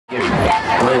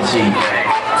One cheek,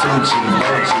 two cheek,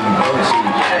 both cheek, both cheek.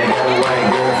 I got a white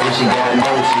girlfriend, she got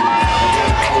no cheek.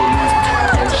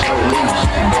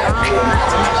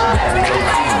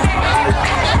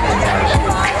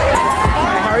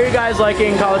 How are you guys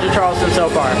liking College of Charleston so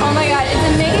far? Oh my god, it's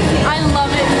amazing. I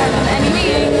love it more than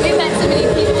anything. We met so many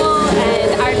people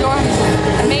and our dorm is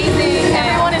amazing.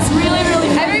 Everyone is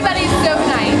everybody's so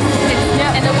nice.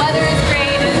 And the weather is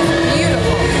great and it's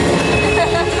beautiful.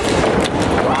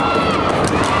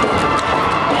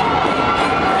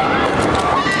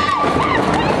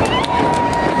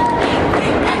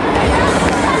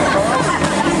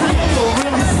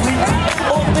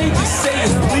 All they just say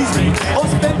is please me. Or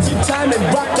spend some time and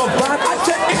rock a rock. I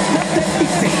said it's not that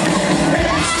easy.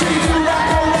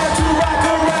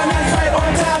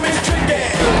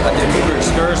 I did a Cougar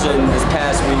excursion this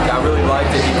past week. I really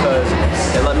liked it because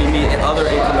it let me meet other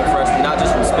incoming freshmen, not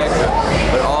just from Spectre,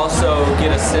 but also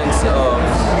get a sense of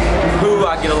who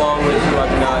I get along with, who I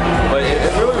do not. But it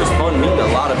really was fun meeting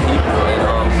a lot of people, and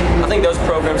I think those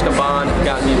programs combined have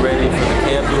gotten me ready for the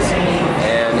campus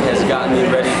and has gotten me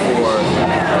ready for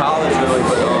college, really.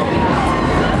 But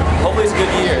hopefully it's a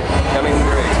good year. I mean,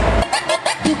 great.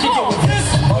 You can go with this,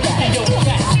 or you can go with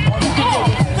that. You can go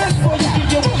with this, or you can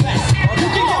go with that. You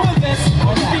can go with this,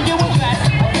 or you can go with that.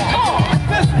 Oh,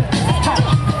 this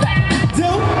do,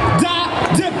 da,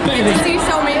 dip, baby. To see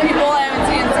so many people I haven't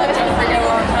seen in such a freaking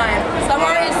long time.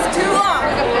 Summer is too long.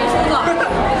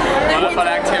 A lot of fun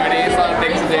activities, a lot of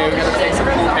things to do. Got to take some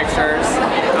cool pictures.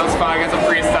 That was fun. Got some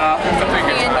free stuff. Something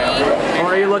good to play.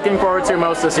 What are you looking forward to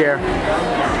most this year?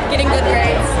 Getting good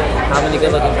grades. How many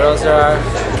good-looking girls there are?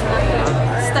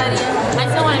 Studying. I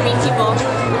still want to meet people.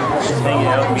 Hanging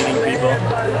out, meeting people.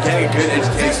 Getting a good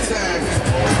education.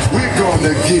 We're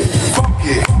gonna get